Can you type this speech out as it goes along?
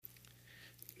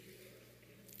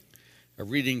A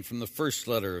reading from the first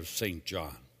letter of St.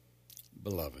 John.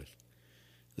 Beloved,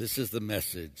 this is the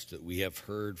message that we have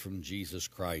heard from Jesus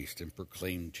Christ and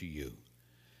proclaimed to you.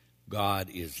 God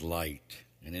is light,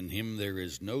 and in him there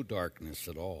is no darkness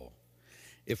at all.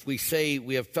 If we say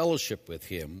we have fellowship with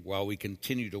him while we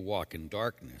continue to walk in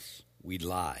darkness, we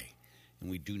lie, and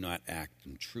we do not act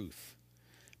in truth.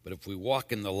 But if we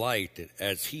walk in the light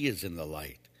as he is in the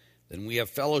light, then we have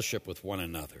fellowship with one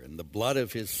another, and the blood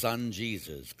of his Son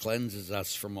Jesus cleanses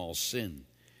us from all sin.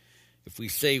 If we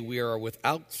say we are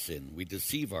without sin, we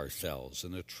deceive ourselves,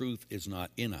 and the truth is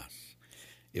not in us.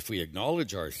 If we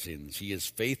acknowledge our sins, he is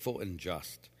faithful and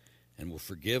just, and will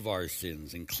forgive our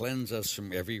sins and cleanse us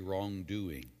from every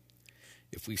wrongdoing.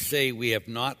 If we say we have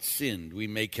not sinned, we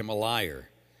make him a liar,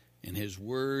 and his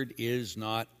word is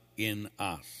not in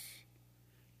us.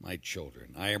 My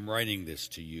children, I am writing this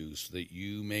to you so that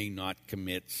you may not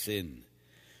commit sin.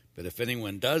 But if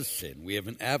anyone does sin, we have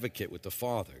an advocate with the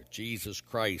Father, Jesus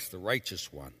Christ, the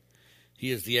righteous one.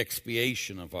 He is the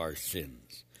expiation of our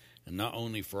sins, and not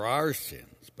only for our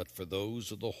sins, but for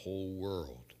those of the whole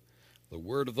world. The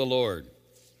word of the Lord.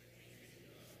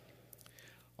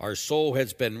 Our soul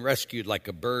has been rescued like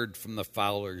a bird from the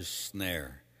fowler's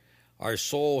snare. Our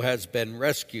soul has been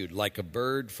rescued like a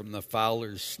bird from the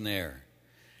fowler's snare.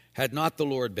 Had not the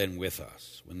Lord been with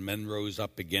us, when men rose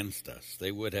up against us,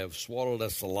 they would have swallowed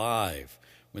us alive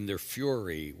when their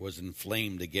fury was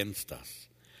inflamed against us.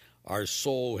 Our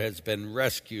soul has been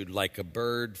rescued like a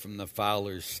bird from the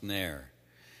fowler's snare.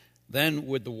 Then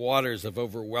would the waters have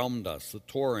overwhelmed us, the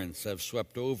torrents have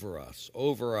swept over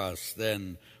us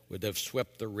then would have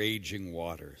swept the raging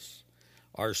waters.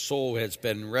 Our soul has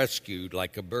been rescued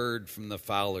like a bird from the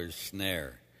fowler's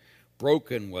snare.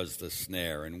 Broken was the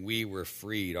snare, and we were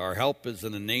freed. Our help is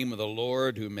in the name of the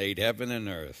Lord who made heaven and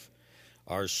earth.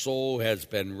 Our soul has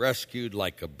been rescued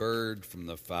like a bird from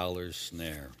the fowler's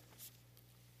snare.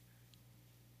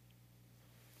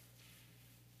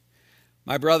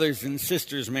 My brothers and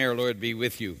sisters, may our Lord be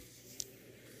with you.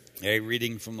 A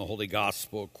reading from the Holy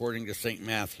Gospel according to St.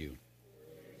 Matthew.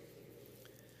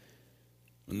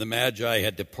 When the Magi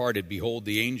had departed, behold,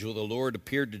 the angel of the Lord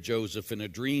appeared to Joseph in a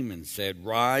dream and said,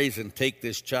 "Rise and take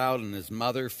this child and his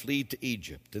mother, flee to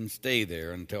Egypt, and stay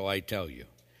there until I tell you.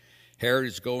 Herod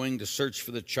is going to search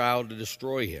for the child to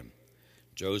destroy him."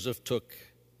 Joseph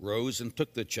rose and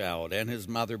took the child and his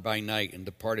mother by night and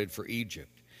departed for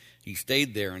Egypt. He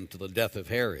stayed there until the death of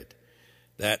Herod,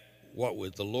 that what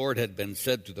with the Lord had been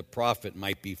said to the prophet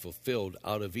might be fulfilled,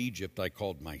 "Out of Egypt I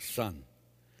called my son."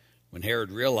 When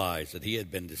Herod realized that he had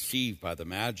been deceived by the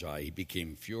Magi, he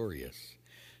became furious.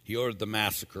 He ordered the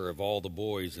massacre of all the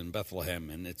boys in Bethlehem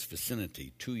and its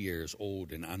vicinity, 2 years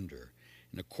old and under,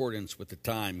 in accordance with the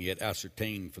time he had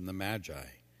ascertained from the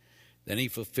Magi. Then he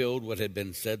fulfilled what had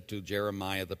been said to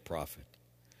Jeremiah the prophet.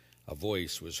 A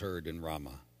voice was heard in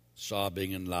Ramah,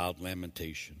 sobbing and loud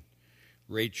lamentation,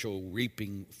 Rachel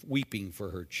weeping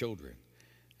for her children,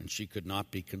 and she could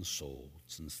not be consoled,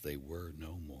 since they were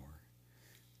no more.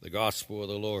 The Gospel of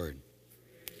the Lord.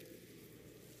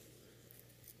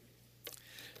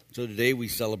 So today we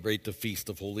celebrate the Feast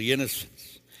of Holy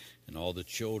Innocents and all the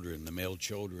children, the male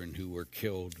children who were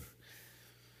killed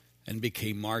and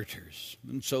became martyrs.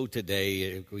 And so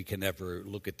today we can never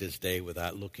look at this day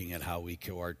without looking at how we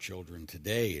kill our children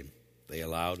today. And they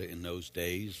allowed it in those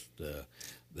days. The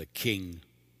king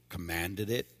commanded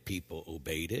it. People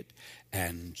obeyed it.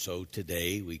 And so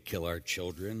today we kill our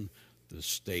children. The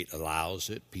state allows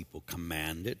it, people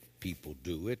command it, people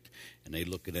do it, and they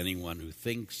look at anyone who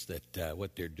thinks that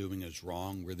what they're doing is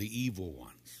wrong. We're the evil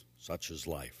ones. Such is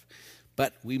life.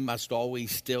 But we must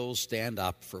always still stand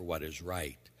up for what is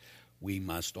right. We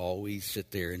must always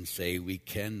sit there and say we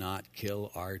cannot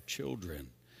kill our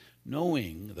children,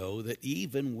 knowing, though, that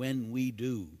even when we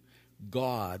do,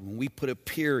 God, when we put a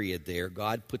period there,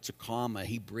 God puts a comma,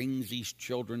 he brings these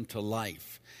children to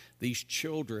life. These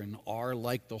children are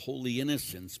like the holy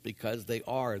innocents because they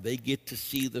get to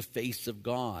see the face of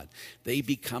God. They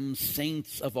become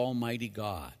saints of Almighty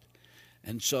God.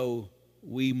 And so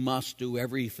we must do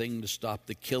everything to stop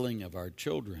the killing of our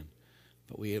children.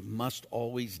 But we must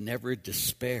always never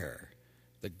despair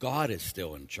that God is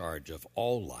still in charge of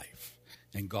all life.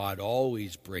 And God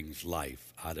always brings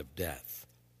life out of death.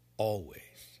 Always.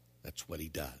 That's what he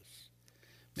does.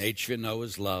 May you know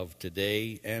his love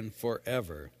today and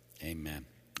forever. Amen.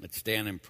 Let's stand and pray.